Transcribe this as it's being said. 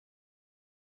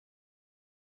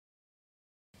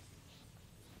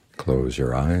Close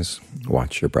your eyes,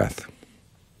 watch your breath.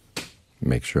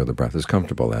 Make sure the breath is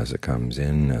comfortable as it comes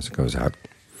in, as it goes out.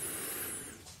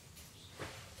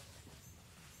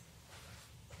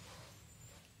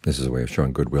 This is a way of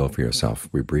showing goodwill for yourself.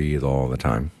 We breathe all the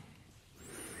time.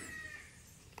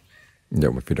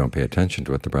 If you don't pay attention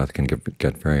to it, the breath can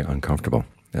get very uncomfortable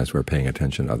as we're paying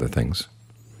attention to other things.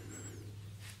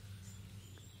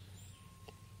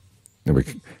 And we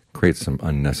create some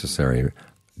unnecessary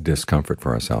discomfort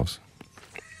for ourselves.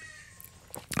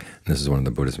 This is one of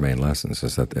the Buddha's main lessons,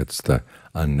 is that it's the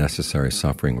unnecessary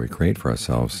suffering we create for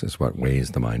ourselves is what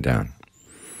weighs the mind down.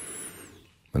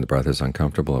 When the breath is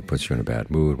uncomfortable, it puts you in a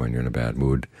bad mood. When you're in a bad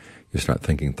mood, you start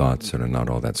thinking thoughts that are not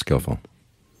all that skillful.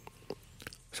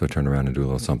 So turn around and do a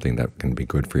little something that can be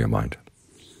good for your mind.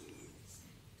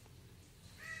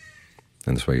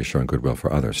 And this way you're showing goodwill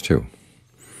for others too.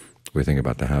 We think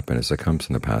about the happiness that comes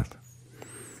in the path.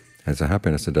 And it's a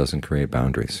happiness that doesn't create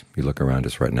boundaries. You look around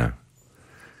us right now.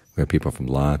 We have people from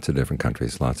lots of different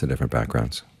countries, lots of different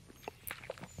backgrounds.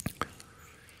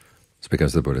 It's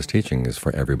because the Buddha's teaching is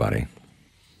for everybody.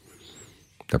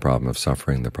 The problem of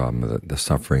suffering, the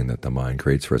suffering that the mind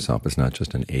creates for itself is not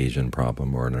just an Asian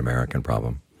problem or an American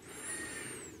problem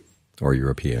or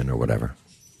European or whatever.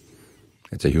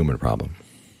 It's a human problem.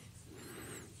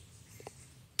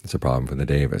 It's a problem for the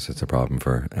devas. It's a problem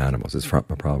for animals. It's a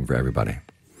problem for everybody.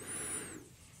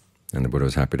 And the Buddha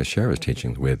was happy to share his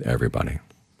teachings with everybody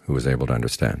who was able to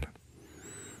understand.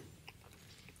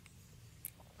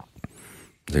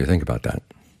 So you think about that.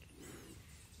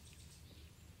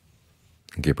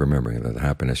 And keep remembering that the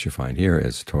happiness you find here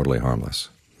is totally harmless.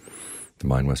 The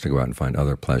mind wants to go out and find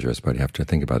other pleasures, but you have to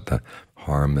think about the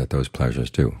harm that those pleasures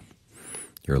do.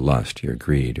 Your lust, your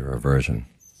greed, your aversion,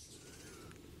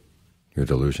 your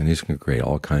delusion, these can create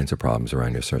all kinds of problems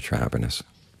around your search for happiness.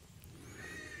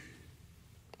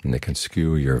 And they can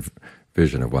skew your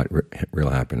vision of what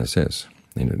real happiness is.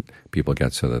 And people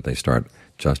get so that they start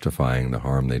justifying the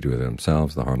harm they do to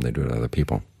themselves, the harm they do to other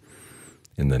people,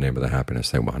 in the name of the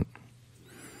happiness they want.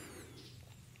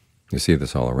 You see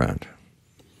this all around.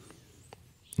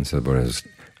 And so the Buddha is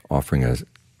offering a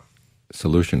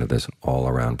solution to this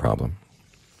all-around problem.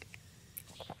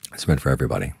 It's meant for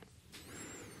everybody.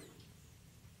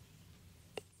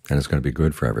 And it's going to be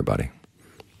good for everybody.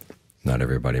 Not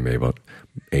everybody may be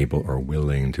able or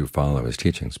willing to follow his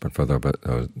teachings, but for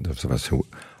those of us who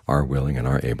are willing and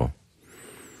are able,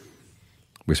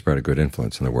 we spread a good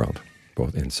influence in the world,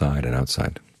 both inside and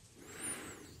outside.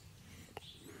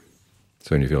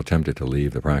 So when you feel tempted to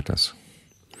leave the practice,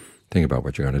 think about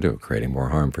what you're going to do, creating more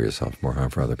harm for yourself, more harm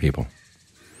for other people.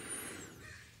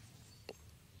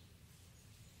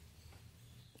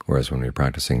 Whereas when you're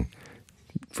practicing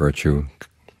virtue,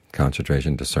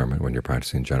 concentration, discernment, when you're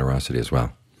practicing generosity as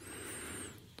well,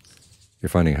 you're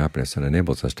finding happiness that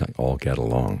enables us to all get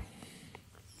along.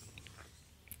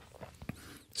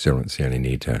 So you don't see any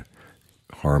need to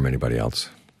harm anybody else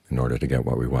in order to get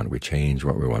what we want. We change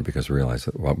what we want because we realize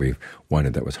that what we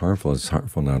wanted that was harmful is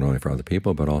harmful not only for other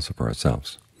people but also for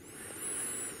ourselves.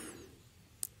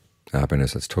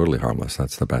 Happiness that's totally harmless,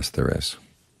 that's the best there is.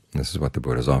 And this is what the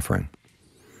Buddha is offering.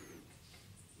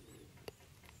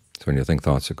 So when you think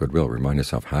thoughts of goodwill, remind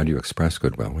yourself, how do you express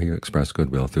goodwill? Well, you express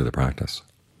goodwill through the practice.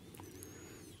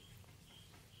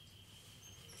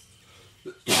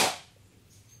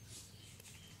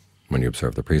 When you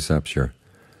observe the precepts, you're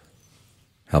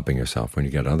helping yourself. When you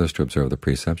get others to observe the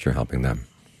precepts, you're helping them.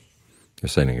 You're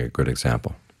setting a good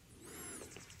example.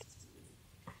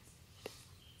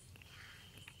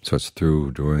 So it's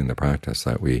through doing the practice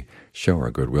that we show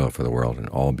our goodwill for the world and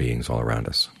all beings all around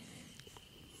us,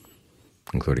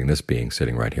 including this being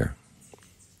sitting right here.